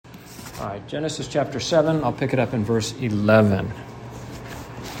All right, Genesis chapter 7, I'll pick it up in verse 11.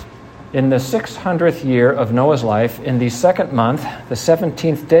 In the 600th year of Noah's life, in the second month, the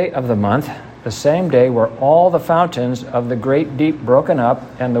 17th day of the month, the same day were all the fountains of the great deep broken up,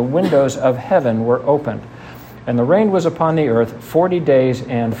 and the windows of heaven were opened. And the rain was upon the earth 40 days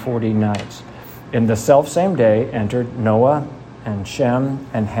and 40 nights. In the selfsame day entered Noah, and Shem,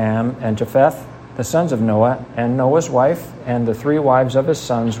 and Ham, and Japheth, the sons of Noah, and Noah's wife, and the 3 wives of his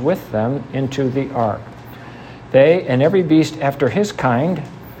sons with them into the ark. They and every beast after his kind,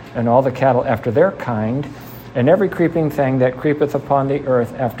 and all the cattle after their kind, and every creeping thing that creepeth upon the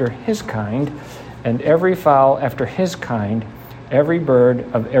earth after his kind, and every fowl after his kind, every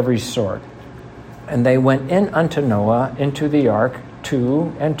bird of every sort. And they went in unto Noah into the ark,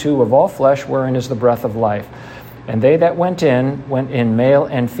 2 and 2 of all flesh, wherein is the breath of life. And they that went in male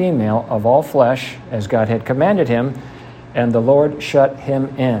and female of all flesh, as God had commanded him, and the Lord shut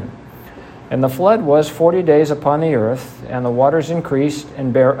him in. And the flood was 40 days upon the earth, and the waters increased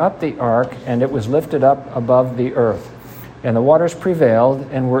and bare up the ark, and it was lifted up above the earth. And the waters prevailed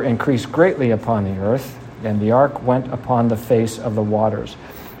and were increased greatly upon the earth, and the ark went upon the face of the waters.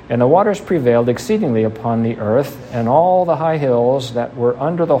 And the waters prevailed exceedingly upon the earth, and all the high hills that were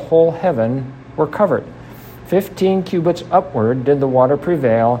under the whole heaven were covered. 15 cubits upward did the water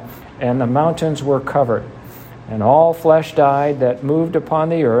prevail, and the mountains were covered. And all flesh died that moved upon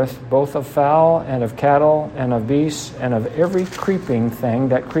the earth, both of fowl and of cattle and of beasts and of every creeping thing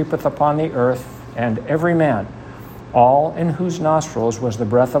that creepeth upon the earth, and every man, all in whose nostrils was the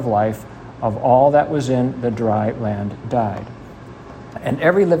breath of life, of all that was in the dry land died. And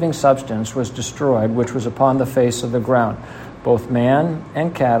every living substance was destroyed which was upon the face of the ground, both man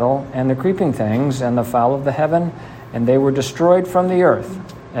and cattle, and the creeping things, and the fowl of the heaven, and they were destroyed from the earth.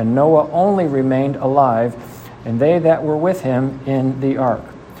 And Noah only remained alive, and they that were with him in the ark.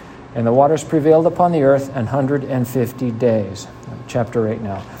 And the waters prevailed upon the earth 150 days. Chapter 8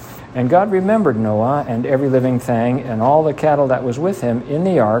 now. And God remembered Noah and every living thing, and all the cattle that was with him in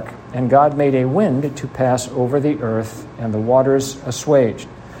the ark, and God made a wind to pass over the earth, and the waters assuaged.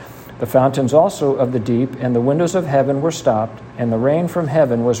 The fountains also of the deep and the windows of heaven were stopped, and the rain from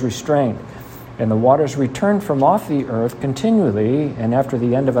heaven was restrained. And the waters returned from off the earth continually, and after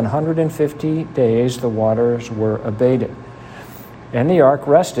the end of 150 days the waters were abated. And the ark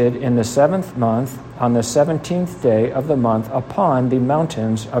rested in the 7th month, on the 17th day of the month, upon the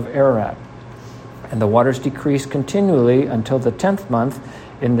mountains of Ararat. And the waters decreased continually until the 10th month.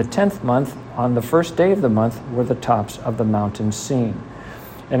 In the 10th month, on the 1st day of the month, were the tops of the mountains seen.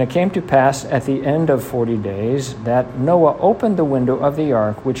 And it came to pass at the end of 40 days that Noah opened the window of the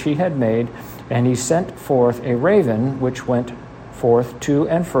ark which he had made, and he sent forth a raven which went forth to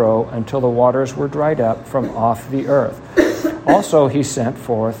and fro until the waters were dried up from off the earth. Also he sent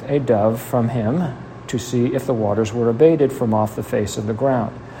forth a dove from him to see if the waters were abated from off the face of the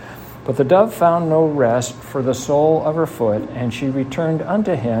ground. But the dove found no rest for the sole of her foot, and she returned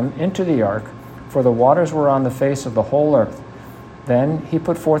unto him into the ark, for the waters were on the face of the whole earth. Then he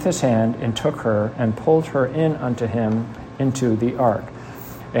put forth his hand and took her and pulled her in unto him into the ark.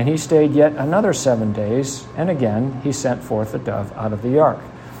 And he stayed yet another 7 days, and again he sent forth the dove out of the ark.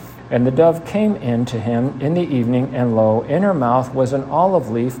 And the dove came in to him in the evening, and lo, in her mouth was an olive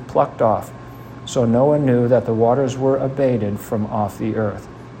leaf plucked off. So Noah knew that the waters were abated from off the earth.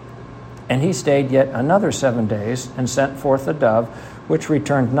 And he stayed yet another 7 days, and sent forth the dove, which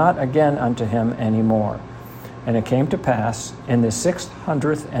returned not again unto him any more. And it came to pass in the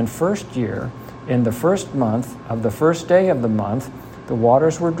 601st year, in the 1st month of the 1st day of the month, the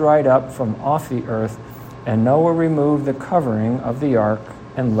waters were dried up from off the earth, and Noah removed the covering of the ark,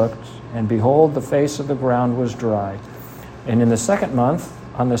 and looked, and behold, the face of the ground was dry. And in the 2nd month,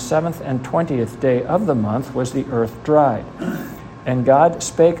 on the 7th and 20th day of the month, was the earth dried. And God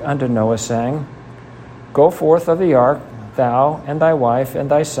spake unto Noah, saying, Go forth of the ark, thou and thy wife and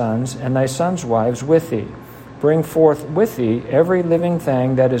thy sons' wives with thee. Bring forth with thee every living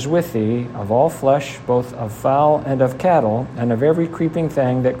thing that is with thee, of all flesh, both of fowl and of cattle, and of every creeping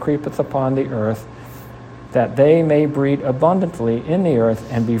thing that creepeth upon the earth, that they may breed abundantly in the earth,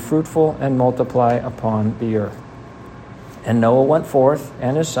 and be fruitful and multiply upon the earth. And Noah went forth,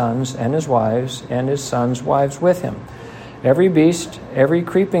 and his sons, and his wives, and his sons' wives with him. Every beast, every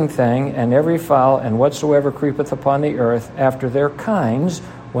creeping thing, and every fowl, and whatsoever creepeth upon the earth, after their kinds,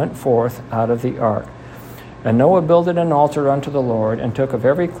 went forth out of the ark. And Noah builded an altar unto the Lord, and took of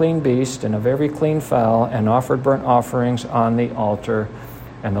every clean beast and of every clean fowl, and offered burnt offerings on the altar.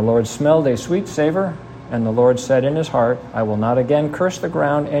 And the Lord smelled a sweet savor, and the Lord said in his heart, I will not again curse the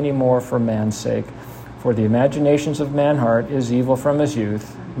ground any more for man's sake. For the imaginations of man's heart is evil from his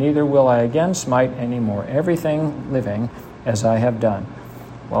youth, neither will I again smite any more everything living as I have done.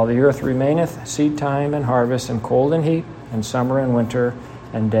 While the earth remaineth, seed time and harvest, and cold and heat, and summer and winter,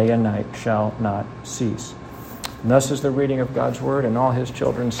 and day and night shall not cease. And thus is the reading of God's word, and all his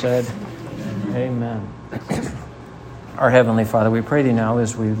children said, Amen. Our Heavenly Father, we pray thee now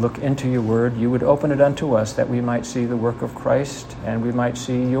as we look into your word, you would open it unto us that we might see the work of Christ, and we might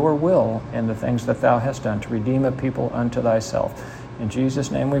see your will in the things that thou hast done to redeem a people unto thyself. In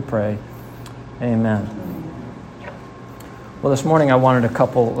Jesus' name we pray. Amen. Well, this morning I wanted to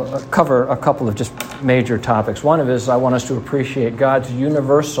cover a couple of just major topics. One of it is I want us to appreciate God's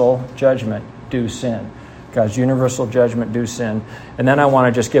universal judgment due sin. God's universal judgment due sin. And then I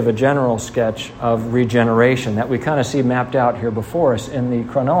want to just give a general sketch of regeneration that we kind of see mapped out here before us in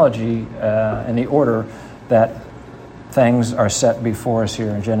the chronology, in the order that things are set before us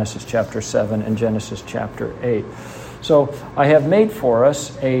here in Genesis chapter 7 and Genesis chapter 8. So I have made for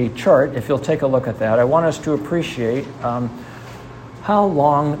us a chart. If you'll take a look at that, I want us to appreciate how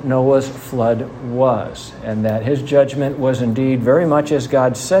long Noah's flood was, and that his judgment was indeed very much as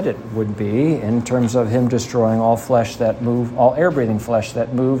God said it would be in terms of him destroying all flesh that moved, all air-breathing flesh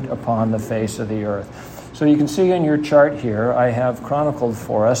that moved upon the face of the earth. So you can see in your chart here, I have chronicled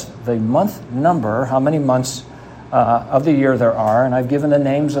for us the month number, how many months of the year there are, and I've given the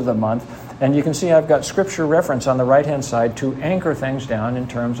names of the month. And you can see I've got scripture reference on the right-hand side to anchor things down in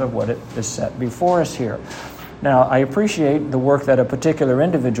terms of what it is set before us here. Now, I appreciate the work that a particular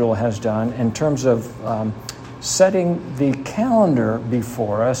individual has done in terms of setting the calendar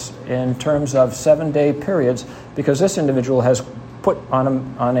before us in terms of 7-day periods, because this individual has put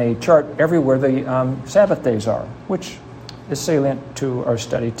on a chart everywhere the Sabbath days are, which is salient to our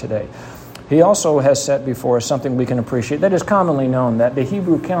study today. He also has set before us something we can appreciate that is commonly known, that the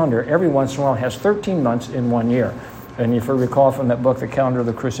Hebrew calendar every once in a while has 13 months in 1 year. And if you recall from that book, The Calendar of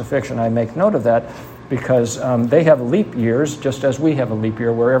the Crucifixion, I make note of that because they have leap years, just as we have a leap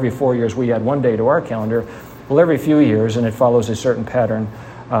year, where every 4 years we add 1 day to our calendar. Well, every few years, and it follows a certain pattern,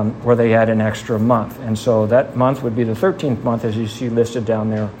 where they add an extra month. And so that month would be the 13th month, as you see listed down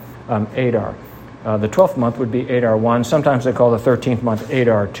there, Adar. The 12th month would be Adar 1. Sometimes they call the 13th month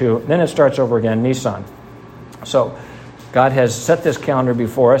Adar 2. Then it starts over again, Nisan. So God has set this calendar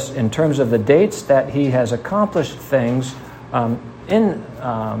before us in terms of the dates that he has accomplished things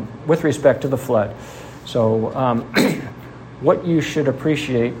with respect to the flood. So what you should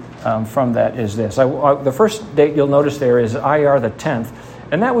appreciate from that is this. The first date you'll notice there is Iyar the 10th,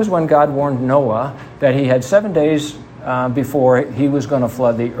 and that was when God warned Noah that he had 7 days before he was going to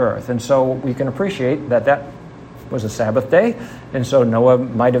flood the earth. And so we can appreciate that was a Sabbath day, and so Noah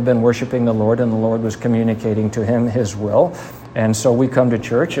might have been worshiping the Lord, and the Lord was communicating to him his will. And so we come to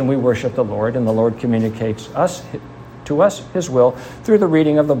church and we worship the Lord, and the Lord communicates to us his will through the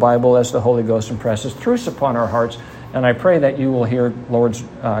reading of the Bible as the Holy Ghost impresses truths upon our hearts. And I pray that you will hear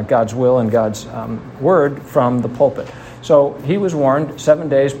God's will and God's word from the pulpit. So he was warned 7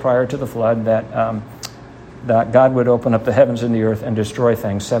 days prior to the flood that God would open up the heavens and the earth and destroy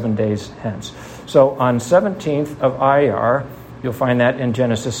things 7 days hence. So on 17th of Iyar, you'll find that in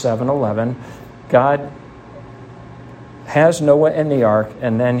Genesis 7:11, God has Noah in the ark,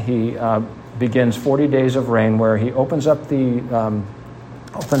 and then he begins 40 days of rain where he opens up the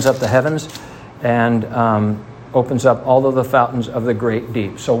heavens and opens up all of the fountains of the great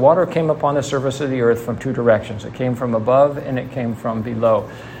deep. So water came upon the surface of the earth from two directions. It came from above and it came from below.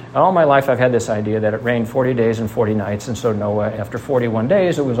 All my life I've had this idea that it rained 40 days and 40 nights, and so Noah, after 41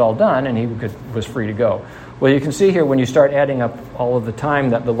 days, it was all done and he was free to go. Well, you can see here when you start adding up all of the time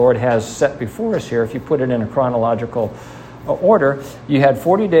that the Lord has set before us here, if you put it in a chronological order, you had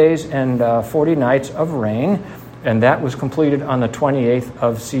 40 days and 40 nights of rain, and that was completed on the 28th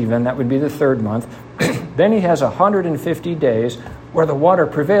of Sivan. That would be the third month. Then he has 150 days where the water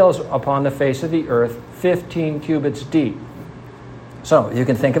prevails upon the face of the earth, 15 cubits deep. So you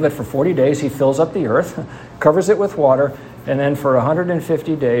can think of it, for 40 days he fills up the earth, covers it with water, and then for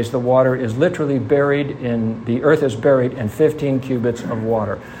 150 days the water is literally the earth is buried in 15 cubits of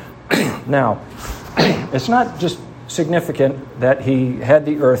water. Now, it's not just significant that he had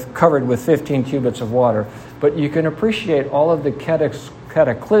the earth covered with 15 cubits of water, but you can appreciate all of the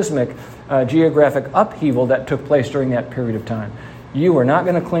cataclysmic geographic upheaval that took place during that period of time. You were not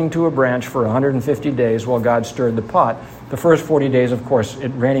going to cling to a branch for 150 days while God stirred the pot. The first 40 days, of course,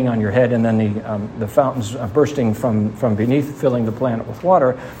 it raining on your head, and then the fountains bursting from beneath, filling the planet with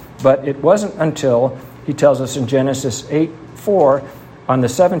water. But it wasn't until, he tells us in Genesis 8:4, on the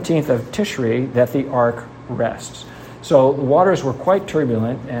 17th of Tishri, that the ark rests. So the waters were quite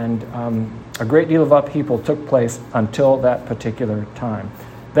turbulent, and a great deal of upheaval took place until that particular time.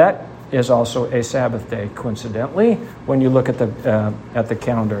 That is also a Sabbath day, coincidentally, when you look at the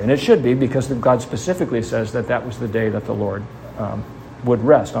calendar. And it should be, because God specifically says that that was the day that the Lord would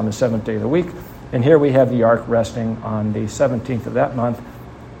rest, on the seventh day of the week. And here we have the ark resting on the 17th of that month,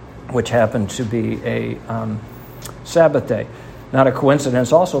 which happened to be a Sabbath day. Not a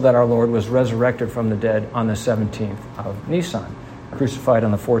coincidence also that our Lord was resurrected from the dead on the 17th of Nisan, crucified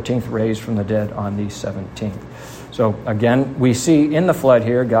on the 14th, raised from the dead on the 17th. So again, we see in the flood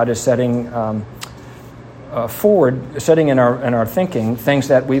here, God is setting setting in our thinking things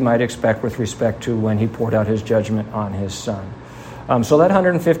that we might expect with respect to when he poured out his judgment on his son. So that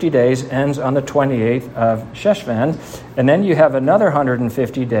 150 days ends on the 28th of Sheshvan, and then you have another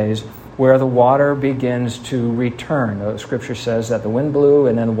 150 days where the water begins to return. The scripture says that the wind blew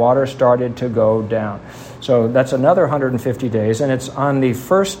and then water started to go down. So that's another 150 days, and it's on the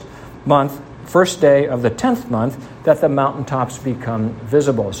first day of the 10th month that the mountaintops become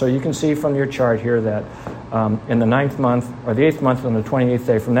visible. So you can see from your chart here that in the 9th month, or the 8th month on the 28th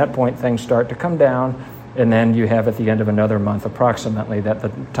day, from that point things start to come down, and then you have at the end of another month approximately that the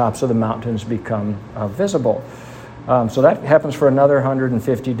tops of the mountains become visible. So that happens for another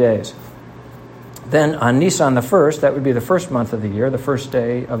 150 days. Then on Nisan the 1st, that would be the first month of the year, the first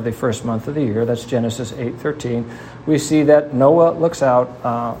day of the first month of the year, that's Genesis 8:13, we see that Noah looks out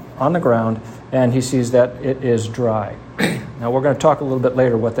on the ground and he sees that it is dry. Now we're going to talk a little bit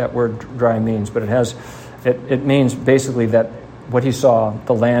later what that word dry means, but it means basically that what he saw,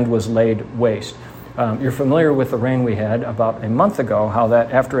 the land was laid waste. You're familiar with the rain we had about a month ago, how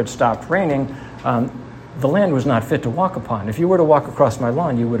that after it stopped raining, the land was not fit to walk upon. If you were to walk across my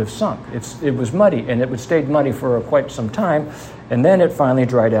lawn, you would have sunk. It was muddy, and it would stayed muddy for quite some time, and then it finally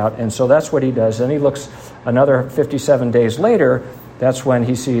dried out. And so that's what he does. And he looks another 57 days later, that's when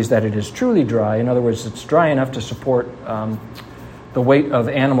he sees that it is truly dry. In other words, it's dry enough to support the weight of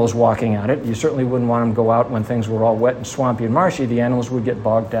animals walking on it. You certainly wouldn't want them to go out when things were all wet and swampy and marshy. The animals would get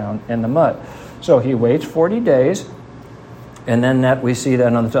bogged down in the mud. So he waits 40 days, and then that we see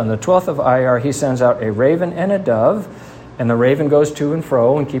that on the 12th of Iyar, he sends out a raven and a dove, and the raven goes to and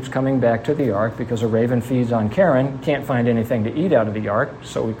fro and keeps coming back to the ark because a raven feeds on Karen, can't find anything to eat out of the ark,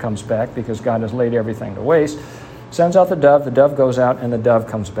 so he comes back because God has laid everything to waste. Sends out the dove goes out, and the dove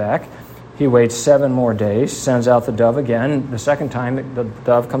comes back. He waits 7 more days, sends out the dove again. The second time, the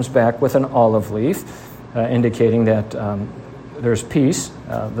dove comes back with an olive leaf, indicating that there's peace.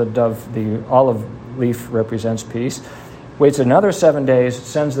 The olive leaf represents peace. Waits another 7 days,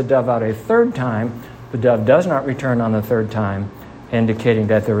 sends the dove out a third time. The dove does not return on the third time, indicating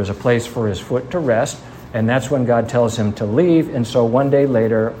that there is a place for his foot to rest, and that's when God tells him to leave. And so 1 day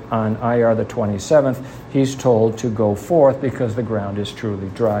later, on Iyar the 27th, he's told to go forth because the ground is truly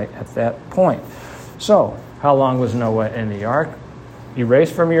dry at that point. So, how long was Noah in the ark?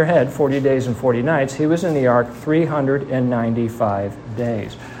 Erase from your head 40 days and 40 nights. He was in the ark 395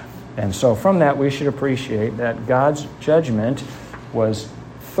 days. And so from that, we should appreciate that God's judgment was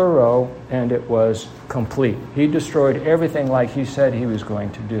thorough and it was complete. He destroyed everything like he said he was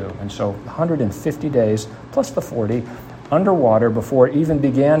going to do. And so 150 days plus the 40 underwater before it even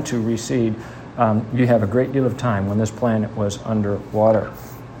began to recede. You have a great deal of time when this planet was underwater.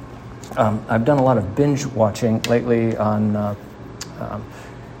 I've done a lot of binge watching lately on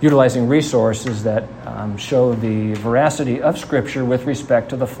utilizing resources that show the veracity of Scripture with respect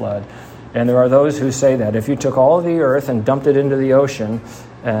to the flood. And there are those who say that if you took all of the earth and dumped it into the ocean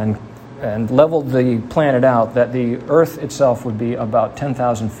and leveled the planet out, that the earth itself would be about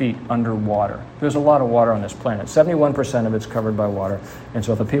 10,000 feet underwater. There's a lot of water on this planet. 71% of it's covered by water. And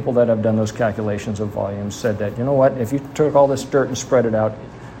so the people that have done those calculations of volumes said that, you know what, if you took all this dirt and spread it out,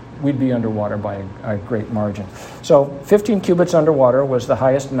 we'd be underwater by a great margin. So 15 cubits underwater was the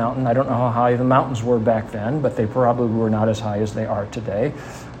highest mountain. I don't know how high the mountains were back then, but they probably were not as high as they are today.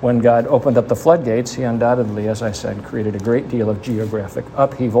 When God opened up the floodgates, he undoubtedly, as I said, created a great deal of geographic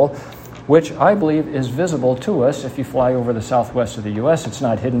upheaval, which I believe is visible to us if you fly over the southwest of the U.S. It's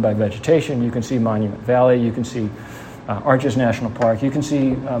not hidden by vegetation. You can see Monument Valley. You can see Arches National Park. You can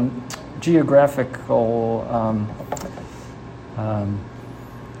see geographical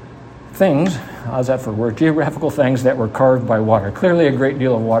things, how's that for a word? Geographical things that were carved by water. Clearly a great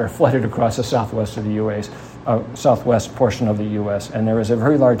deal of water flooded across the southwest of the U.S., southwest portion of the U.S., and there is a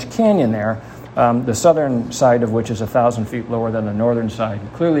very large canyon there, the southern side of which is 1,000 feet lower than the northern side.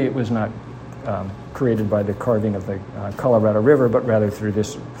 Clearly it was not created by the carving of the Colorado River, but rather through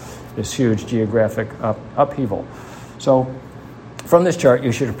this huge geographic upheaval. So from this chart,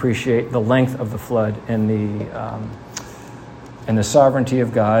 you should appreciate the length of the flood and the and the sovereignty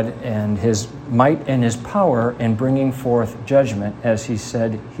of God and his might and his power in bringing forth judgment as he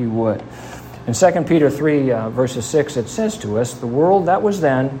said he would. In 2 Peter 3, verses 6, it says to us, the world that was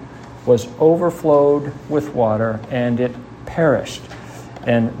then was overflowed with water, and it perished.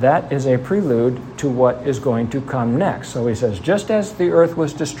 And that is a prelude to what is going to come next. So he says, just as the earth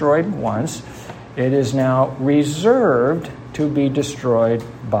was destroyed once, it is now reserved to be destroyed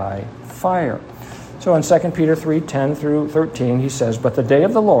by fire. So in 2 Peter 3, 10 through 13, he says, but the day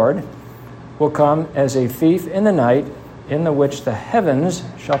of the Lord will come as a thief in the night, in the which the heavens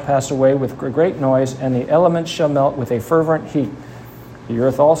shall pass away with great noise, and the elements shall melt with a fervent heat. The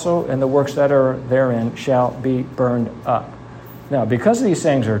earth also and the works that are therein shall be burned up. Now, because these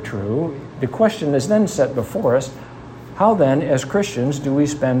things are true, the question is then set before us, how then, as Christians, do we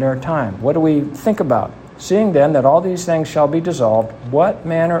spend our time? What do we think about? Seeing then that all these things shall be dissolved, what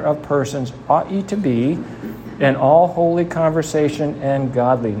manner of persons ought ye to be in all holy conversation and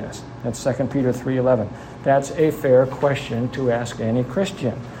godliness? That's 2 Peter 3:11. That's a fair question to ask any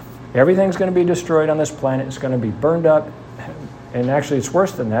Christian. Everything's going to be destroyed on this planet. It's going to be burned up. And actually, it's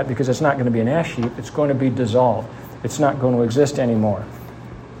worse than that because it's not going to be an ash heap. It's going to be dissolved. It's not going to exist anymore.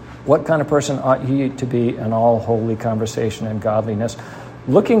 What kind of person ought ye to be in all holy conversation and godliness,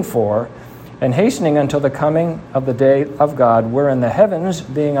 looking for and hastening until the coming of the day of God, wherein the heavens,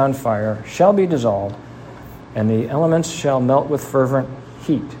 being on fire, shall be dissolved, and the elements shall melt with fervent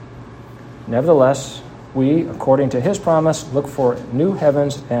heat. Nevertheless, we, according to his promise, look for new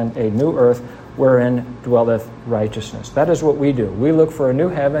heavens and a new earth, wherein dwelleth righteousness. That is what we do. We look for a new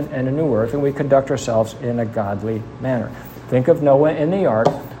heaven and a new earth, and we conduct ourselves in a godly manner. Think of Noah in the ark.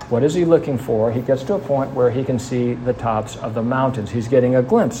 What is he looking for? He gets to a point where he can see the tops of the mountains. He's getting a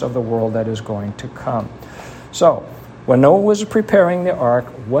glimpse of the world that is going to come. So, when Noah was preparing the ark,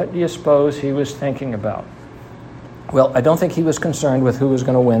 what do you suppose he was thinking about? Well, I don't think he was concerned with who was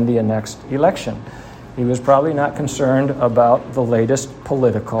going to win the next election. He was probably not concerned about the latest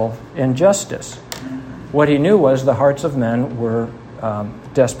political injustice. What he knew was the hearts of men were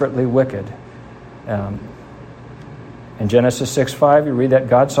desperately wicked. In Genesis 6:5, you read that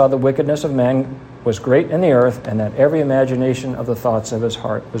God saw the wickedness of man was great in the earth, and that every imagination of the thoughts of his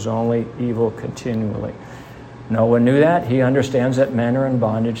heart was only evil continually. Noah knew that. He understands that men are in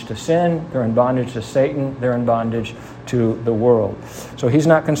bondage to sin, they're in bondage to Satan, they're in bondage to the world. So he's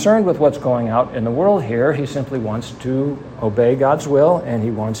not concerned with what's going out in the world here. He simply wants to obey God's will, and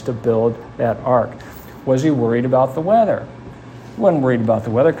he wants to build that ark. Was he worried about the weather? He wasn't worried about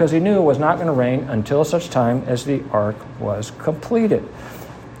the weather because he knew it was not going to rain until such time as the ark was completed.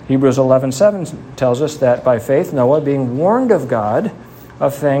 Hebrews 11:7 tells us that by faith Noah, being warned of God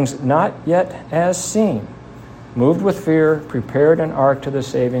of things not yet as seen, moved with fear, prepared an ark to the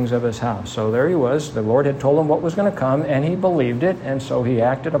savings of his house. So there he was. The Lord had told him what was going to come, and he believed it, and so he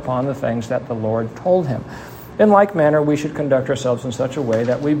acted upon the things that the Lord told him. In like manner, we should conduct ourselves in such a way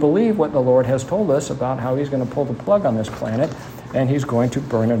that we believe what the Lord has told us about how he's going to pull the plug on this planet, and he's going to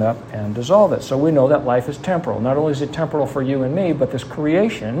burn it up and dissolve it. So we know that life is temporal. Not only is it temporal for you and me, but this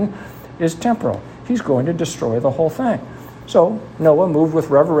creation is temporal. He's going to destroy the whole thing. So Noah, moved with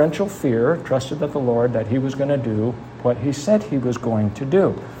reverential fear, trusted that the Lord, that he was going to do what he said he was going to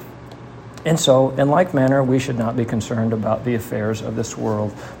do. And so, in like manner, we should not be concerned about the affairs of this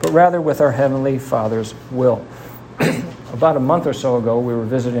world, but rather with our Heavenly Father's will. About a month or so ago, we were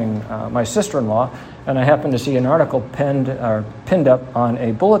visiting my sister-in-law, and I happened to see an article pinned up on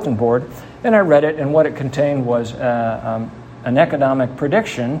a bulletin board, and I read it, and what it contained was an economic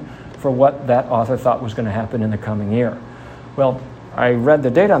prediction for what that author thought was going to happen in the coming year. Well, I read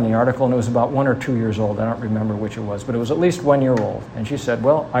the date on the article, and it was about 1 or 2 years old. I don't remember which it was, but it was at least 1 year old. And she said,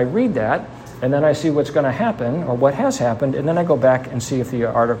 well, I read that, and then I see what's going to happen, or what has happened, and then I go back and see if the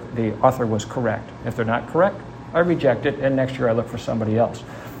author was correct. If they're not correct, I reject it, and next year I look for somebody else.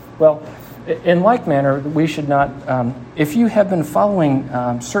 Well, in like manner, we should not, if you have been following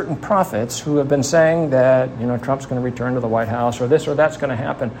certain prophets who have been saying that, Trump's going to return to the White House, or this or that's going to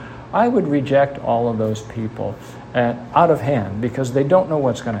happen, I would reject all of those people out of hand, because they don't know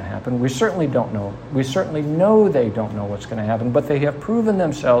what's going to happen. We certainly don't know. We certainly know they don't know what's going to happen, but they have proven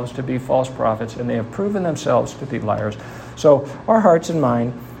themselves to be false prophets, and they have proven themselves to be liars. So our hearts and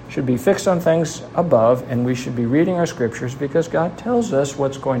mind should be fixed on things above, and we should be reading our scriptures because God tells us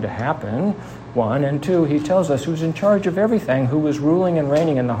what's going to happen, 1, and 2, he tells us who's in charge of everything, who is ruling and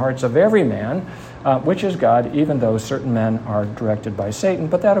reigning in the hearts of every man, which is God, even though certain men are directed by Satan.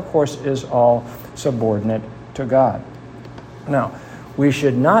 But that, of course, is all subordinate to God. Now, we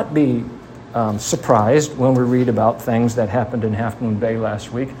should not be surprised when we read about things that happened in Half Moon Bay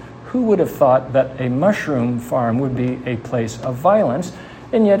last week. who would have thought that a mushroom farm would be a place of violence?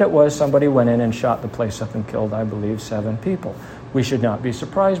 And yet it was. Somebody went in and shot the place up and killed, I believe, 7 people. We should not be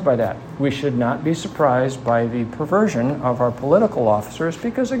surprised by that. We should not be surprised by the perversion of our political officers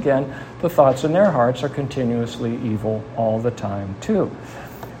because, again, the thoughts in their hearts are continuously evil all the time, too.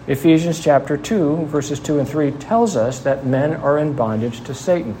 Ephesians chapter 2, verses 2 and 3 tells us that men are in bondage to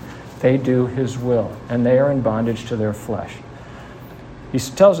Satan. They do his will, and they are in bondage to their flesh. He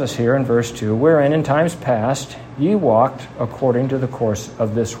tells us here in verse 2, wherein in times past ye walked according to the course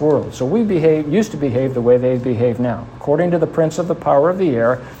of this world. So we used to behave the way they behave now, according to the prince of the power of the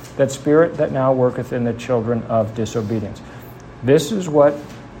air, that spirit that now worketh in the children of disobedience. This is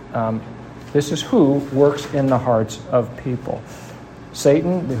who works in the hearts of people.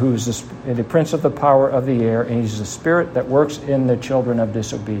 Satan, who's the prince of the power of the air, and he's the spirit that works in the children of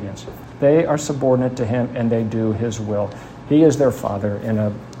disobedience. They are subordinate to him, and they do his will. He is their father in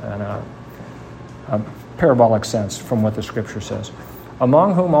a parabolic sense from what the Scripture says.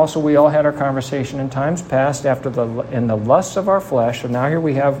 Among whom also we all had our conversation in times past in the lusts of our flesh. And now here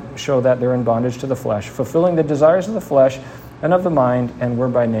we show that they're in bondage to the flesh, fulfilling the desires of the flesh and of the mind, and we're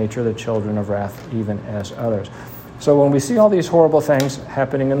by nature the children of wrath, even as others. So when we see all these horrible things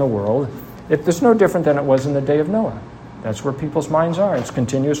happening in the world, it's no different than it was in the day of Noah. That's where people's minds are. It's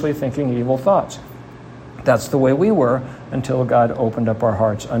continuously thinking evil thoughts. That's the way we were until God opened up our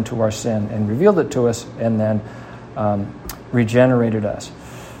hearts unto our sin and revealed it to us and then regenerated us.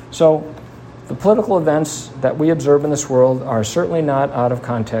 So the political events that we observe in this world are certainly not out of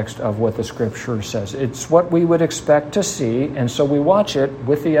context of what the Scripture says. It's what we would expect to see, and so we watch it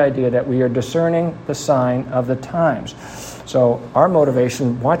with the idea that we are discerning the sign of the times. So our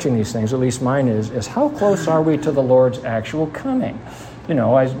motivation watching these things, at least mine is how close are we to the Lord's actual coming? You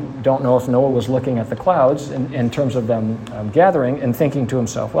know, I don't know if Noah was looking at the clouds in terms of them gathering and thinking to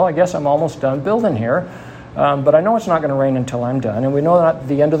himself, well, I guess I'm almost done building here. But I know it's not going to rain until I'm done, and we know that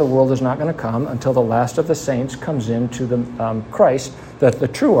the end of the world is not going to come until the last of the saints comes into the Christ, the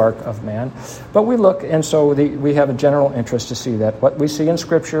true ark of man. But we look, and so we have a general interest to see that what we see in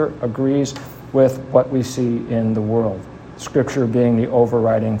Scripture agrees with what we see in the world, Scripture being the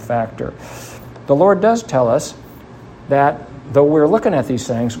overriding factor. The Lord does tell us that though we're looking at these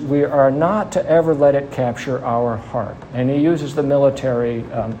things, we are not to ever let it capture our heart. And he uses the military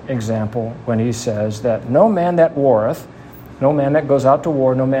example when he says that no man that warreth, no man that goes out to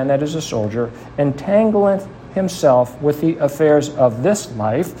war, no man that is a soldier, entangleth himself with the affairs of this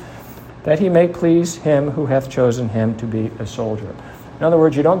life, that he may please him who hath chosen him to be a soldier. In other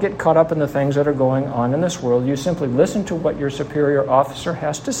words, you don't get caught up in the things that are going on in this world. You simply listen to what your superior officer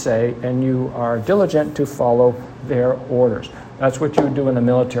has to say, and you are diligent to follow their orders. That's what you would do in the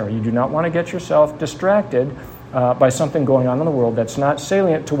military. You do not want to get yourself distracted by something going on in the world that's not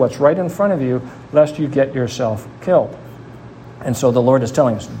salient to what's right in front of you, lest you get yourself killed. And so the Lord is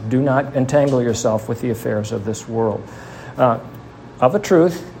telling us, do not entangle yourself with the affairs of this world. Of a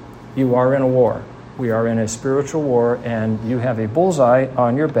truth, you are in a war. We are in a spiritual war, and you have a bullseye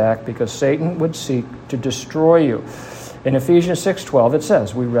on your back because Satan would seek to destroy you. In Ephesians 6:12, it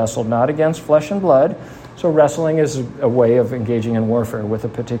says, we wrestle not against flesh and blood. So wrestling is a way of engaging in warfare with a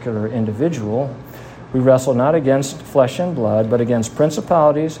particular individual. We wrestle not against flesh and blood, but against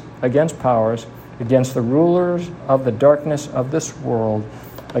principalities, against powers, against the rulers of the darkness of this world,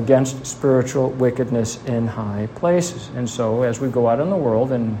 against spiritual wickedness in high places. And so as we go out in the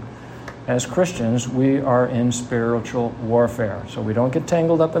world and as Christians, we are in spiritual warfare. So we don't get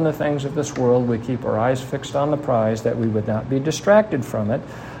tangled up in the things of this world. We keep our eyes fixed on the prize, that we would not be distracted from it,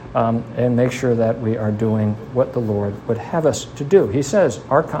 and make sure that we are doing what the Lord would have us to do. He says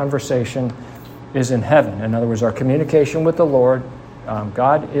our conversation is in heaven. In other words, our communication with the Lord.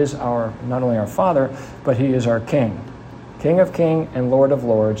 God is not only our Father, but He is our King. King of kings and Lord of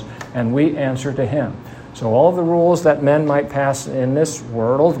lords, and we answer to Him. So all of the rules that men might pass in this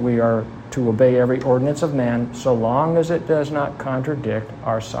world, we are to obey every ordinance of man, so long as it does not contradict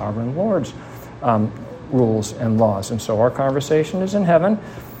our sovereign Lord's rules and laws. And so our conversation is in heaven,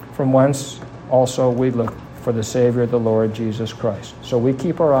 from whence also we look for the Savior, the Lord Jesus Christ. So we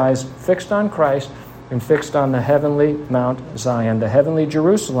keep our eyes fixed on Christ and fixed on the heavenly Mount Zion, the heavenly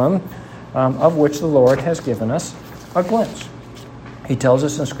Jerusalem, of which the Lord has given us a glimpse. He tells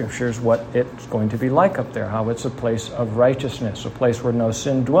us in Scriptures what it's going to be like up there, how it's a place of righteousness, a place where no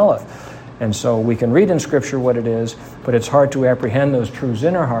sin dwelleth. And so we can read in Scripture what it is, but it's hard to apprehend those truths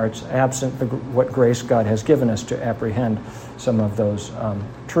in our hearts, absent what grace God has given us to apprehend some of those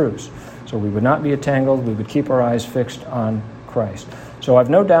truths. So we would not be entangled, we would keep our eyes fixed on Christ. So I've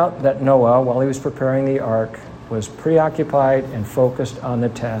no doubt that Noah, while he was preparing the ark, was preoccupied and focused on the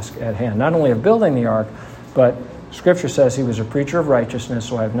task at hand, not only of building the ark, but Scripture says he was a preacher of righteousness,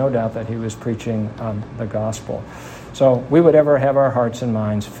 so I have no doubt that he was preaching the gospel. So we would ever have our hearts and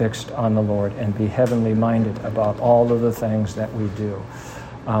minds fixed on the Lord and be heavenly minded about all of the things that we do.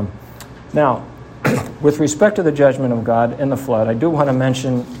 Now, with respect to the judgment of God in the flood, I do want to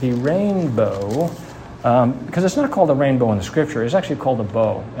mention the rainbow, because it's not called a rainbow in the Scripture. It's actually called a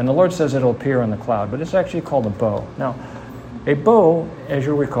bow. And the Lord says it'll appear in the cloud, but it's actually called a bow. Now, a bow, as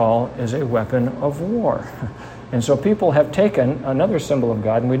you recall, is a weapon of war. And so people have taken another symbol of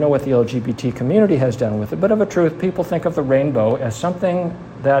God, and we know what the LGBT community has done with it, but of a truth, people think of the rainbow as something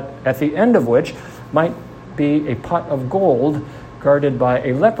that, at the end of which, might be a pot of gold guarded by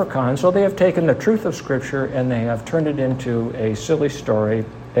a leprechaun. So they have taken the truth of Scripture and they have turned it into a silly story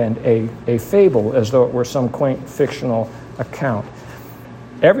and a fable, as though it were some quaint fictional account.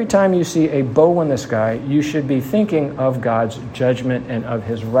 Every time you see a bow in the sky, you should be thinking of God's judgment and of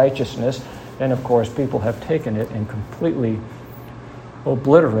his righteousness. And of course, people have taken it and completely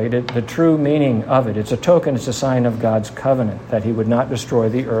obliterated the true meaning of it. It's a token, it's a sign of God's covenant, that he would not destroy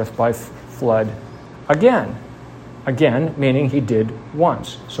the earth by flood again. Again, meaning he did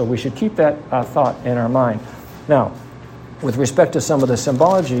once. So we should keep that thought in our mind. Now, with respect to some of the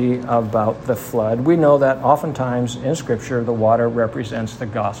symbology about the flood, we know that oftentimes in Scripture the water represents the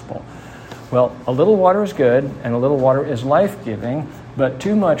gospel. Well, a little water is good and a little water is life-giving, but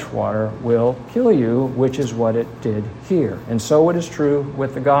too much water will kill you, which is what it did here. And so it is true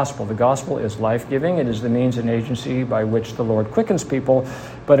with the gospel. The gospel is life-giving. It is the means and agency by which the Lord quickens people,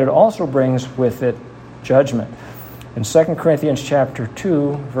 but it also brings with it judgment. In 2 Corinthians chapter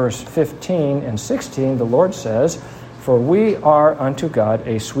 2, verse 15 and 16, the Lord says, "For we are unto God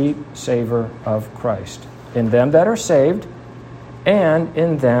a sweet savor of Christ, in them that are saved, and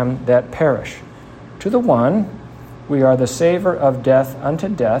in them that perish. To the one, we are the savor of death unto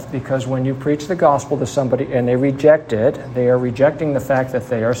death," because when you preach the gospel to somebody and they reject it, they are rejecting the fact that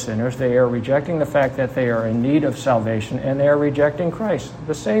they are sinners, they are rejecting the fact that they are in need of salvation, and they are rejecting Christ,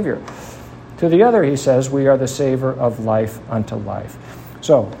 the Savior. To the other, he says, we are the savor of life unto life.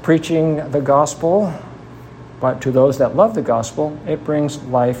 So, preaching the gospel, but to those that love the gospel, it brings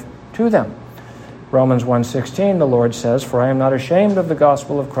life to them. Romans 1:16, the Lord says, "For I am not ashamed of the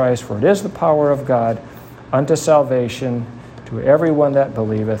gospel of Christ, for it is the power of God unto salvation to everyone that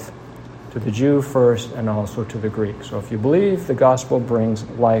believeth, to the Jew first and also to the Greek." So if you believe, the gospel brings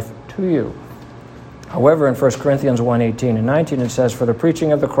life to you. However, in 1 Corinthians 1:18 and 19, it says, "For the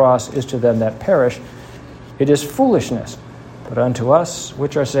preaching of the cross is to them that perish, it is foolishness, but unto us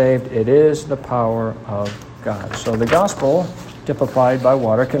which are saved, it is the power of God." So the gospel, typified by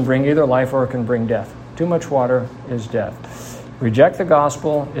water, can bring either life or it can bring death. Too much water is death. Reject the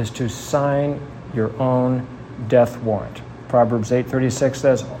gospel is to sign your own death warrant. Proverbs 8:36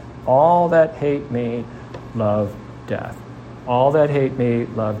 says, "All that hate me love death." All that hate me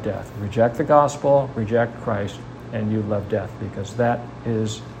love death. Reject the gospel, reject Christ, and you love death, because that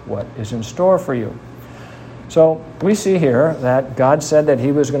is what is in store for you. So we see here that God said that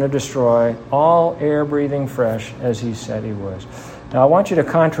he was going to destroy all air-breathing flesh, as he said he was. Now I want you to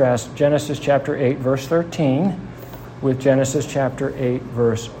contrast Genesis chapter 8, verse 13 with Genesis chapter 8,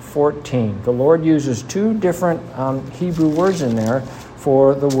 verse 14. The Lord uses two different Hebrew words in there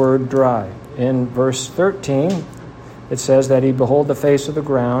for the word dry. In verse 13, it says that he behold the face of the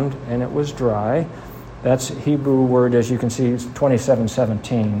ground, and it was dry. That's Hebrew word, as you can see,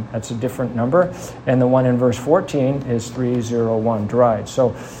 2717. That's a different number. And the one in verse 14 is 301, dried.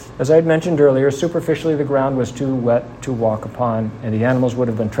 So, as I had mentioned earlier, superficially the ground was too wet to walk upon, and the animals would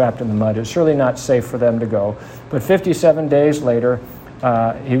have been trapped in the mud. It's surely not safe for them to go. But 57 days later,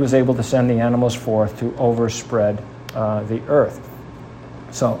 he was able to send the animals forth to overspread the earth.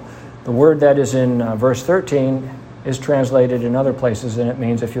 So, the word that is in verse 13 is translated in other places, and it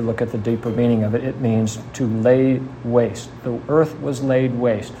means, if you look at the deeper meaning of it, it means to lay waste. The earth was laid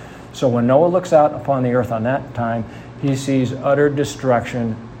waste. So when Noah looks out upon the earth on that time, he sees utter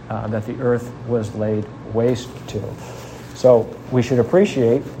destruction, that the earth was laid waste to. So we should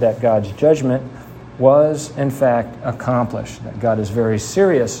appreciate that God's judgment was in fact accomplished. That God is very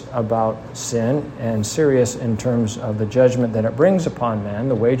serious about sin, and serious in terms of the judgment that it brings upon man.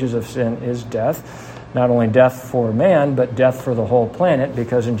 The wages of sin is death. Not only death for man, but death for the whole planet,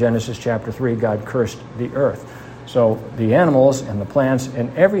 because in Genesis chapter 3, God cursed the earth. So the animals and the plants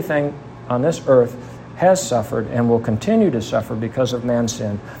and everything on this earth has suffered and will continue to suffer because of man's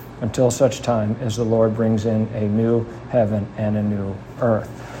sin until such time as the Lord brings in a new heaven and a new earth.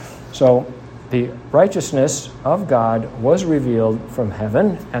 So The righteousness of God was revealed from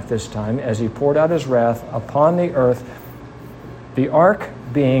heaven at this time as he poured out his wrath upon the earth. The ark,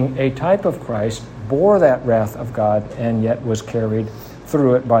 being a type of Christ, bore that wrath of God and yet was carried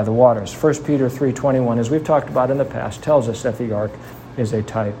through it by the waters. 1 Peter 3:21, as we've talked about in the past, tells us that the ark is a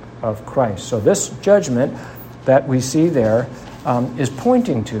type of Christ. So this judgment that we see there is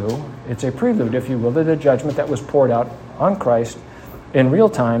pointing to, it's a prelude, if you will, to the judgment that was poured out on Christ in real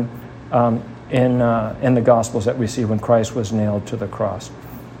time in the Gospels that we see when Christ was nailed to the cross.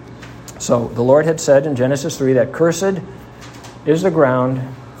 So the Lord had said in Genesis 3 that cursed is the ground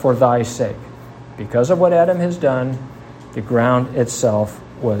for thy sake. Because of what Adam has done, the ground itself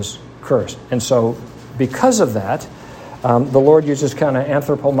was cursed. And so because of that, the Lord uses kind of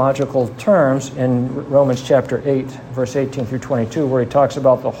anthropological terms in Romans chapter 8, verse 18 through 22, where he talks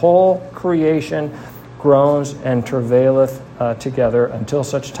about the whole creation groans and travaileth together until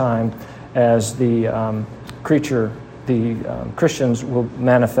such time as the Christians will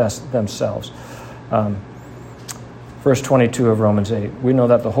manifest themselves. Verse 22 of Romans 8, we know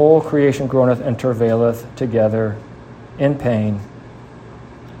that the whole creation groaneth and travaileth together in pain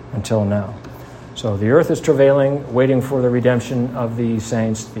until now. So the earth is travailing, waiting for the redemption of the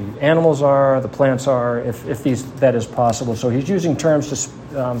saints. The animals are, the plants are, if that is possible. So he's using terms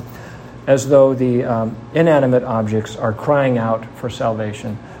as though the inanimate objects are crying out for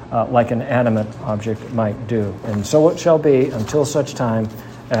salvation, like an animate object might do. And so it shall be until such time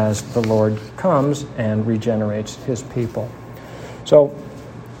as the Lord comes and regenerates his people. So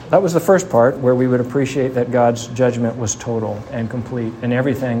that was the first part, where we would appreciate that God's judgment was total and complete in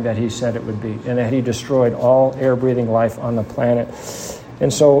everything that he said it would be, and that he destroyed all air-breathing life on the planet.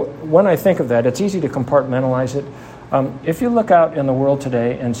 And so when I think of that, it's easy to compartmentalize it. If you look out in the world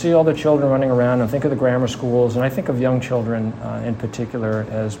today and see all the children running around, and think of the grammar schools, and I think of young children in particular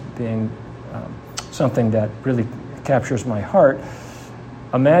as being something that really captures my heart,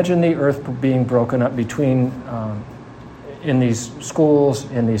 imagine the earth being broken up between in these schools,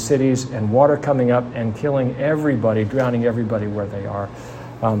 in these cities, and water coming up and killing everybody, drowning everybody where they are.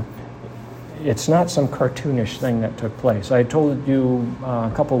 It's not some cartoonish thing that took place. I told you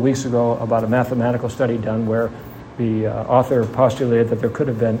a couple of weeks ago about a mathematical study done where the author postulated that there could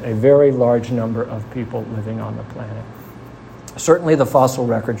have been a very large number of people living on the planet. Certainly the fossil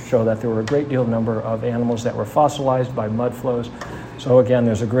records show that there were a great deal number of animals that were fossilized by mud flows. So again,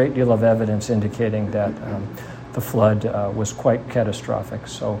 there's a great deal of evidence indicating that the flood was quite catastrophic.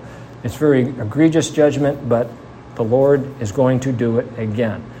 So it's very egregious judgment, but the Lord is going to do it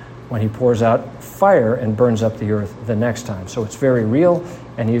again when he pours out fire and burns up the earth the next time. So it's very real,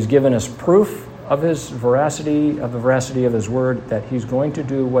 and he's given us proof of his veracity, of the veracity of his word, that he's going to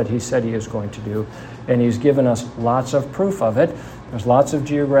do what he said he is going to do. And he's given us lots of proof of it. There's lots of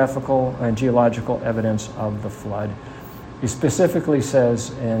geographical and geological evidence of the flood. He specifically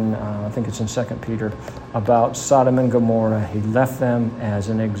says in, I think it's in 2 Peter, about Sodom and Gomorrah, he left them as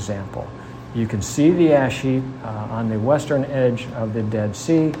an example. You can see the ash heap on the western edge of the Dead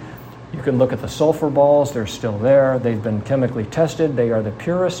Sea. You can look at the sulfur balls. They're still there. They've been chemically tested. They are the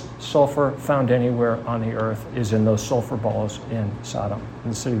purest sulfur found anywhere on the earth is in those sulfur balls in Sodom, in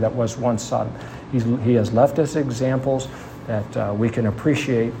the city that was once Sodom. He has left us examples that we can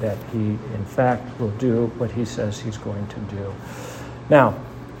appreciate that he, in fact, will do what he says he's going to do. Now,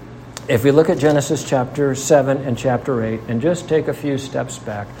 if we look at Genesis chapter 7 and chapter 8 and just take a few steps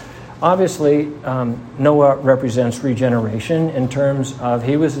back, obviously, Noah represents regeneration in terms of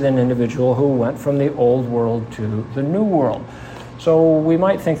he was an individual who went from the old world to the new world. So we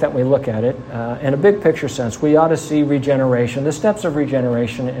might think that we look at it in a big picture sense. We ought to see regeneration, the steps of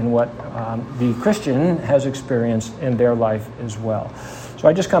regeneration in what the Christian has experienced in their life as well. So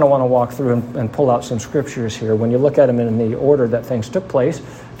I just kind of want to walk through and pull out some scriptures here when you look at them in the order that things took place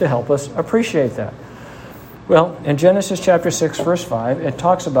to help us appreciate that. Well, in Genesis chapter 6, verse 5, it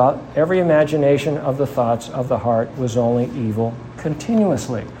talks about every imagination of the thoughts of the heart was only evil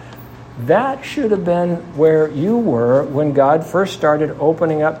continuously. That should have been where you were when God first started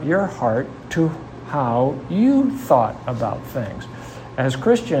opening up your heart to how you thought about things. As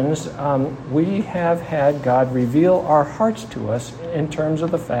Christians, we have had God reveal our hearts to us in terms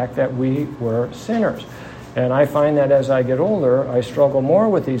of the fact that we were sinners. And I find that as I get older, I struggle more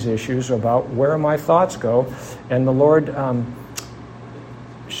with these issues about where my thoughts go. And the Lord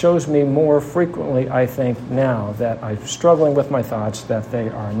shows me more frequently, I think, now that I'm struggling with my thoughts, that they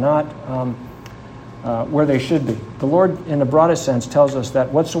are not where they should be. The Lord, in the broadest sense, tells us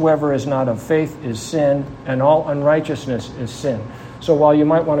that whatsoever is not of faith is sin, and all unrighteousness is sin. So while you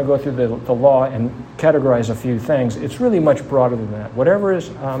might want to go through the law and categorize a few things, it's really much broader than that. Whatever is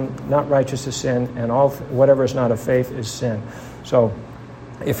not righteous is sin, and whatever is not of faith is sin. So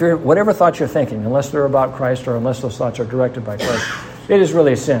whatever thoughts you're thinking, unless they're about Christ or unless those thoughts are directed by Christ, it is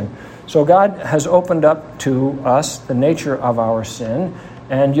really sin. So God has opened up to us the nature of our sin,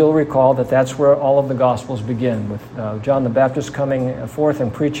 and you'll recall that that's where all of the Gospels begin, with John the Baptist coming forth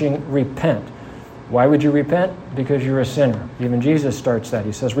and preaching, repent. Why would you repent? Because you're a sinner. Even Jesus starts that.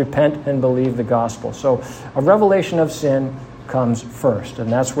 He says, repent and believe the gospel. So a revelation of sin comes first, and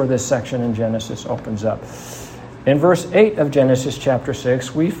that's where this section in Genesis opens up. In verse 8 of Genesis chapter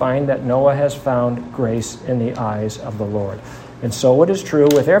 6, we find that Noah has found grace in the eyes of the Lord. And so it is true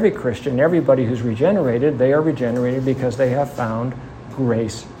with every Christian, everybody who's regenerated, they are regenerated because they have found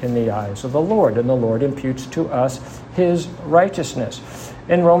grace in the eyes of the Lord, and the Lord imputes to us his righteousness.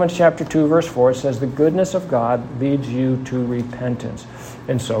 In Romans chapter 2, verse 4, it says, the goodness of God leads you to repentance.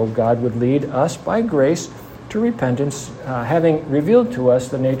 And so God would lead us by grace to repentance, having revealed to us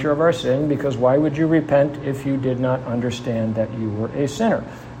the nature of our sin, because why would you repent if you did not understand that you were a sinner?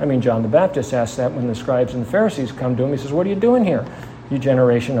 I mean, John the Baptist asked that when the scribes and the Pharisees come to him. He says, what are you doing here, you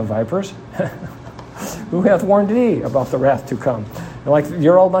generation of vipers? Who hath warned thee about the wrath to come? And like,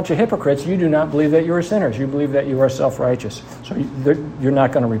 you're all a bunch of hypocrites. You do not believe that you are sinners. You believe that you are self-righteous. So you're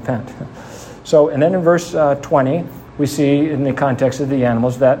not going to repent. So, and then in verse 20, we see in the context of the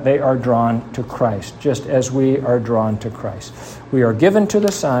animals that they are drawn to Christ, just as we are drawn to Christ. We are given to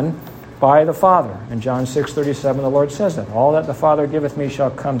the Son by the Father. In John 6:37, the Lord says that, all that the Father giveth me shall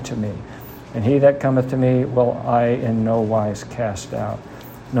come to me, and he that cometh to me will I in no wise cast out.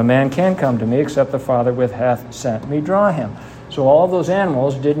 No man can come to me except the Father which hath sent me draw him. So all those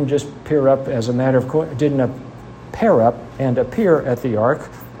animals didn't just pair up as a matter of didn't pair up and appear at the ark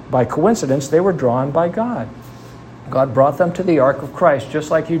by coincidence. They were drawn by God. God brought them to the ark of Christ,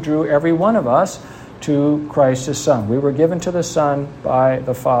 just like he drew every one of us to Christ his Son. We were given to the Son by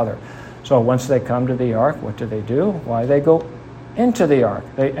the Father. So once they come to the ark, what do? Why, they go into the ark.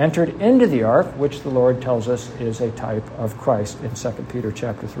 They entered into the ark, which the Lord tells us is a type of Christ in 2 Peter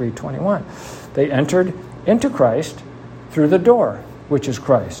chapter 3:21. They entered into Christ through the door, which is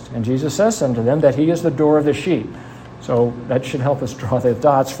Christ. And Jesus says unto them that he is the door of the sheep. So that should help us draw the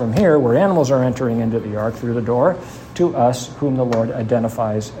dots from here, where animals are entering into the ark through the door, to us whom the Lord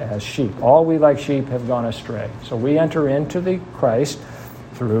identifies as sheep. All we like sheep have gone astray. So we enter into the Christ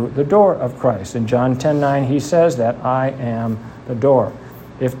through the door of Christ. In John 10:9, he says that I am the door.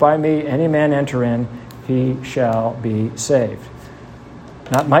 If by me any man enter in, he shall be saved.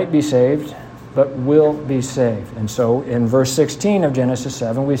 Not might be saved, but will be saved. And so in verse 16 of Genesis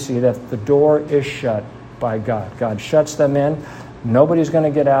 7, we see that the door is shut by God. God shuts them in. Nobody's going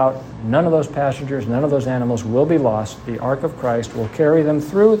to get out. None of those passengers, none of those animals will be lost. The ark of Christ will carry them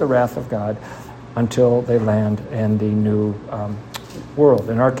through the wrath of God until they land in the new world.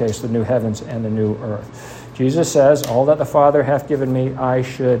 In our case, the new heavens and the new earth. Jesus says, all that the Father hath given me, I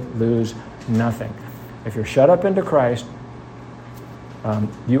should lose nothing. If you're shut up into Christ,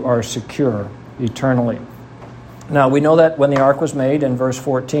 you are secure eternally. Now, we know that when the ark was made, in verse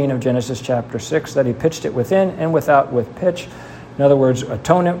 14 of Genesis chapter 6, that he pitched it within and without with pitch. In other words,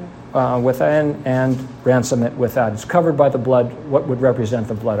 atone it within and ransom it without. It's covered by the blood, what would represent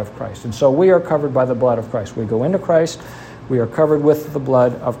the blood of Christ. And so we are covered by the blood of Christ. We go into Christ, we are covered with the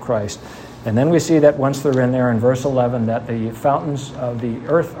blood of Christ. And then we see that once they're in there in verse 11, that the fountains of the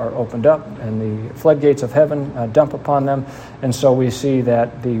earth are opened up and the floodgates of heaven dump upon them. And so we see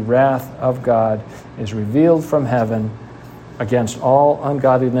that the wrath of God is revealed from heaven against all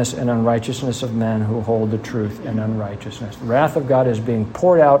ungodliness and unrighteousness of men who hold the truth in unrighteousness. The wrath of God is being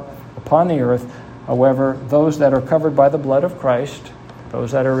poured out upon the earth. However, those that are covered by the blood of Christ,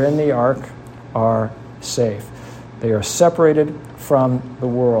 those that are in the ark, are safe. They are separated from the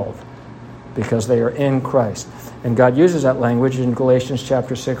world because they are in Christ. And God uses that language in Galatians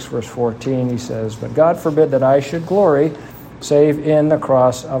chapter 6, verse 14. He says, but God forbid that I should glory save in the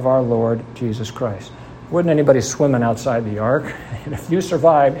cross of our Lord Jesus Christ. Wasn't anybody swimming outside the ark? And if you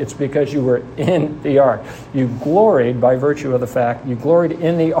survived, it's because you were in the ark. You gloried by virtue of the fact you gloried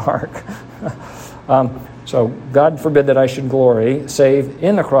in the ark. So God forbid that I should glory save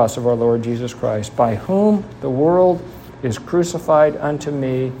in the cross of our Lord Jesus Christ, by whom the world is crucified unto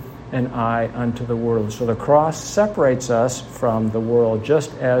me, and I unto the world. So the cross separates us from the world,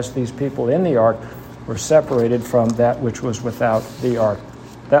 just as these people in the ark were separated from that which was without the ark.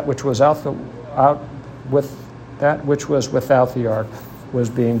 That which was without the ark was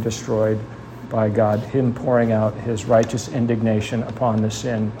being destroyed by God, him pouring out his righteous indignation upon the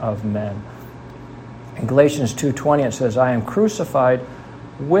sin of men. In Galatians 2:20 it says, I am crucified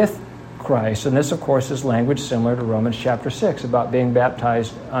with Christ. And this, of course, is language similar to Romans chapter 6 about being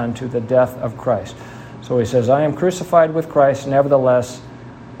baptized unto the death of Christ. So he says, I am crucified with Christ, nevertheless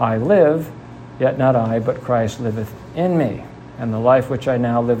I live, yet not I, but Christ liveth in me. And the life which I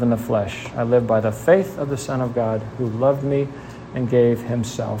now live in the flesh, I live by the faith of the Son of God, who loved me and gave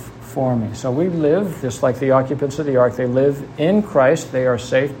himself for me. So we live, just like the occupants of the ark, they live in Christ. They are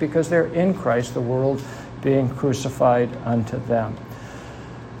safe because they're in Christ, the world being crucified unto them.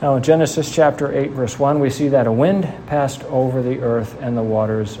 Now in Genesis chapter 8, verse 1, we see that a wind passed over the earth and the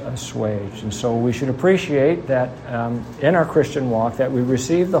waters assuaged. And so we should appreciate that in our Christian walk that we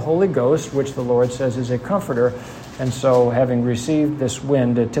receive the Holy Ghost, which the Lord says is a comforter. And so having received this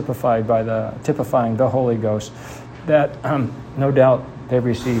wind typifying the Holy Ghost, that no doubt they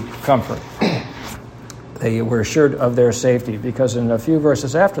received comfort. They were assured of their safety, because in a few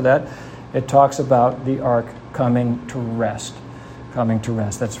verses after that, it talks about the ark coming to rest. Coming to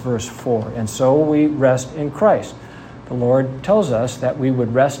rest. That's verse 4. And so we rest in Christ. The Lord tells us that we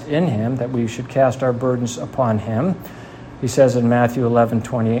would rest in him, that we should cast our burdens upon him. He says in Matthew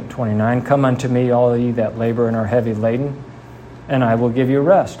 11:28-29, Come unto me, all ye that labor and are heavy laden, and I will give you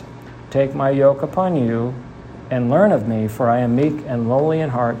rest. Take my yoke upon you, and learn of me, for I am meek and lowly in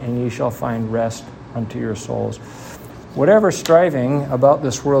heart, and ye shall find rest unto your souls. Whatever striving about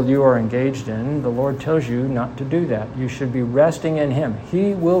this world you are engaged in, the Lord tells you not to do that. You should be resting in him.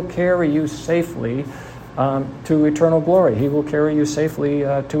 He will carry you safely to eternal glory. He will carry you safely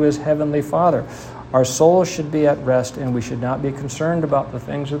to his heavenly Father. Our souls should be at rest, and we should not be concerned about the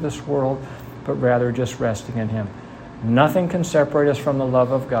things of this world, but rather just resting in him. Nothing can separate us from the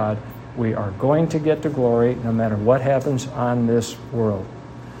love of God. We are going to get to glory no matter what happens on this world.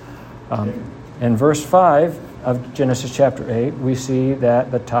 In verse 5 of Genesis chapter 8, we see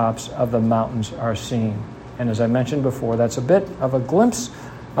that the tops of the mountains are seen. And as I mentioned before, that's a bit of a glimpse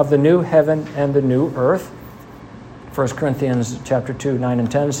of the new heaven and the new earth. 1 Corinthians chapter 2, 9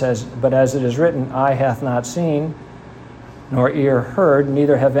 and 10 says, But as it is written, eye hath not seen, nor ear heard,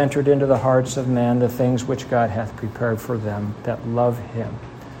 neither have entered into the hearts of man the things which God hath prepared for them that love him.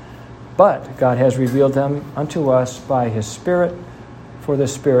 But God has revealed them unto us by his Spirit, for the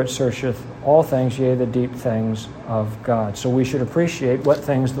Spirit searcheth all things, yea, the deep things of God. So we should appreciate what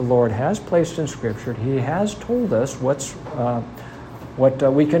things the Lord has placed in Scripture. He has told us what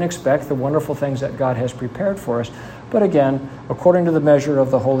we can expect, the wonderful things that God has prepared for us. But again, according to the measure of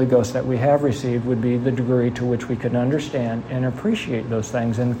the Holy Ghost that we have received would be the degree to which we can understand and appreciate those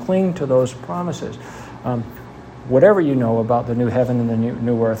things and cling to those promises. Whatever you know about the new heaven and the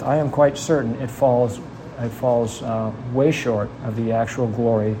new earth, I am quite certain it falls way short of the actual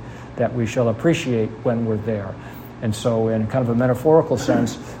glory that we shall appreciate when we're there. And so in kind of a metaphorical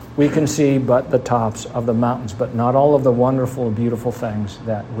sense, we can see but the tops of the mountains, but not all of the wonderful, beautiful things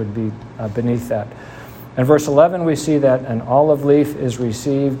that would be beneath that. In verse 11, we see that an olive leaf is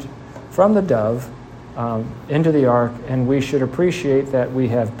received from the dove into the ark, and we should appreciate that we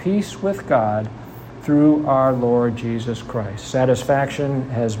have peace with God through our Lord Jesus Christ. Satisfaction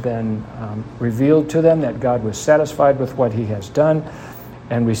has been revealed to them, that God was satisfied with what he has done.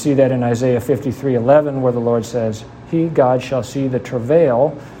 And we see that in Isaiah 53:11, where the Lord says, He, God, shall see the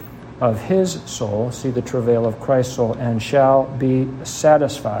travail of his soul, see the travail of Christ's soul, and shall be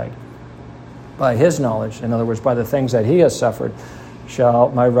satisfied by his knowledge. In other words, by the things that he has suffered, shall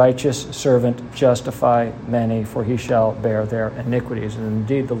my righteous servant justify many, for he shall bear their iniquities. And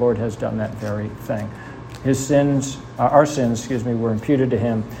indeed, the Lord has done that very thing. Our sins, were imputed to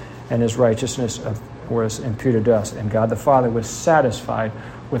him, and his righteousness was imputed to us. And God the Father was satisfied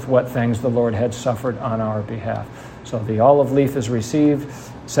with what things the Lord had suffered on our behalf. So the olive leaf is received,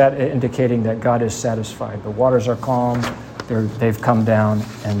 indicating that God is satisfied. The waters are calm, they've come down,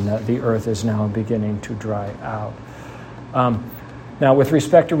 and the earth is now beginning to dry out. Now, with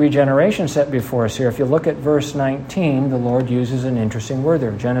respect to regeneration set before us here, if you look at verse 19, the Lord uses an interesting word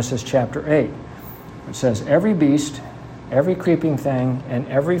there, Genesis chapter 8. It says, Every beast, every creeping thing, and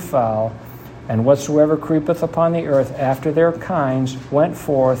every fowl, and whatsoever creepeth upon the earth after their kinds, went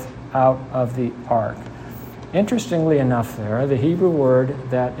forth out of the ark. Interestingly enough there, the Hebrew word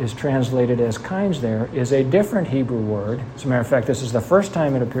that is translated as kinds there is a different Hebrew word. As a matter of fact, this is the first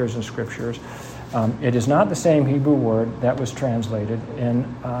time it appears in Scriptures. It is not the same Hebrew word that was translated in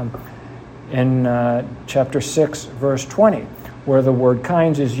chapter 6, verse 20, where the word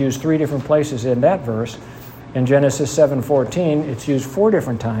kinds is used 3 different places in that verse. In Genesis 7:14, it's used 4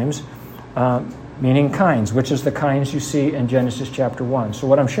 different times, meaning kinds, which is the kinds you see in Genesis chapter 1. So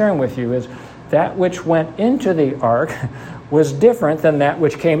what I'm sharing with you is that which went into the ark was different than that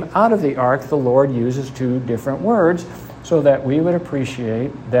which came out of the ark. The Lord uses two different words so that we would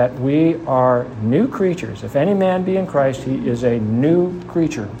appreciate that we are new creatures. If any man be in Christ, he is a new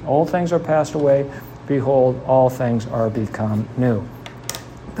creature. Old things are passed away. Behold, all things are become new.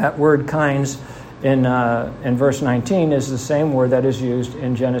 That word kinds in verse 19 is the same word that is used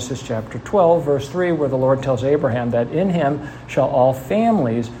in Genesis chapter 12, verse 3, where the Lord tells Abraham that in him shall all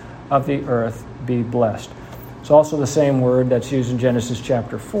families of the earth be blessed. It's also the same word that's used in Genesis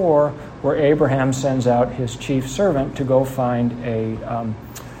chapter 4, where Abraham sends out his chief servant to go find a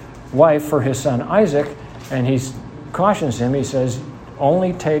wife for his son Isaac, and he cautions him. He says,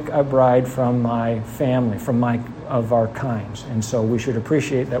 only take a bride from my family, of our kinds. And so we should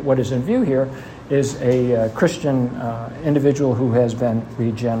appreciate that what is in view here is a Christian individual who has been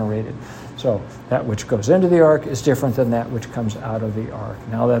regenerated. So that which goes into the ark is different than that which comes out of the ark.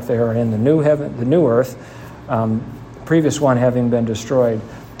 Now that they are in the new heaven, the new earth, previous one having been destroyed,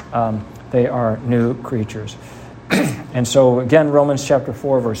 they are new creatures. And so again, Romans chapter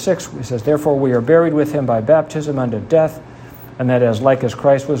 4, verse 6, it says, therefore we are buried with him by baptism unto death, and that as like as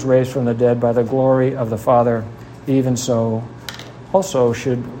Christ was raised from the dead by the glory of the Father, even so also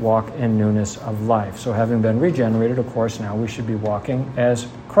should walk in newness of life. So having been regenerated, of course, now we should be walking as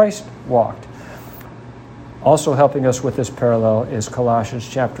Christ walked. Also helping us with this parallel is Colossians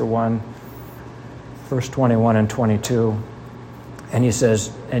chapter 1, verse 21 and 22. And he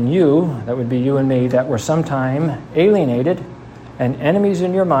says, and you, that would be you and me, that were sometime alienated and enemies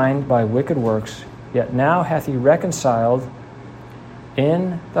in your mind by wicked works, yet now hath he reconciled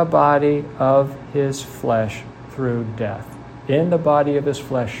in the body of his flesh through death. In the body of his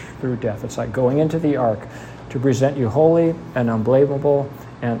flesh through death. It's like going into the ark to present you holy and unblameable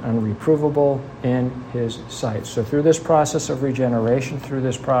and unreprovable in his sight. So through this process of regeneration, through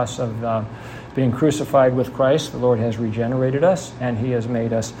this process of being crucified with Christ, the Lord has regenerated us, and he has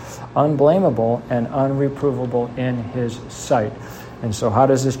made us unblameable and unreprovable in his sight. And so how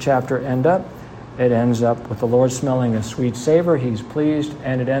does this chapter end up? It ends up with the Lord smelling a sweet savor. He's pleased,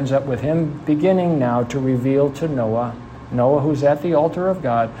 and it ends up with him beginning now to reveal to Noah, who's at the altar of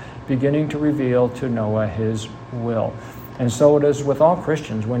God, beginning to reveal to Noah his will. And so it is with all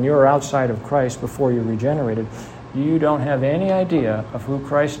Christians. When you're outside of Christ before you're regenerated, you don't have any idea of who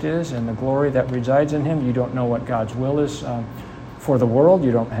Christ is and the glory that resides in him. You don't know what God's will is for the world.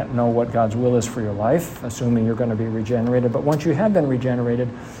 You don't know what God's will is for your life, assuming you're going to be regenerated. But once you have been regenerated,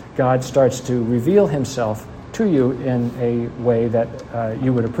 God starts to reveal himself to you in a way that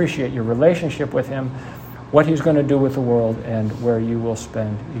you would appreciate your relationship with him, what he's going to do with the world, and where you will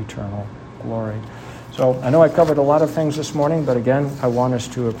spend eternal glory. So I know I covered a lot of things this morning, but again, I want us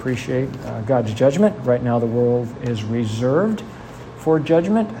to appreciate God's judgment. Right now the world is reserved for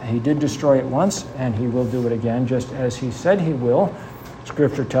judgment. He did destroy it once, and he will do it again, just as he said he will.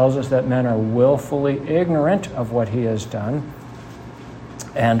 Scripture tells us that men are willfully ignorant of what he has done.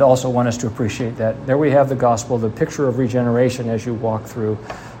 And also want us to appreciate that. There we have the gospel, the picture of regeneration as you walk through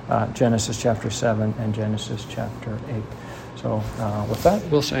Genesis chapter 7 and Genesis chapter 8. So with that,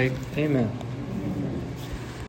 we'll say amen.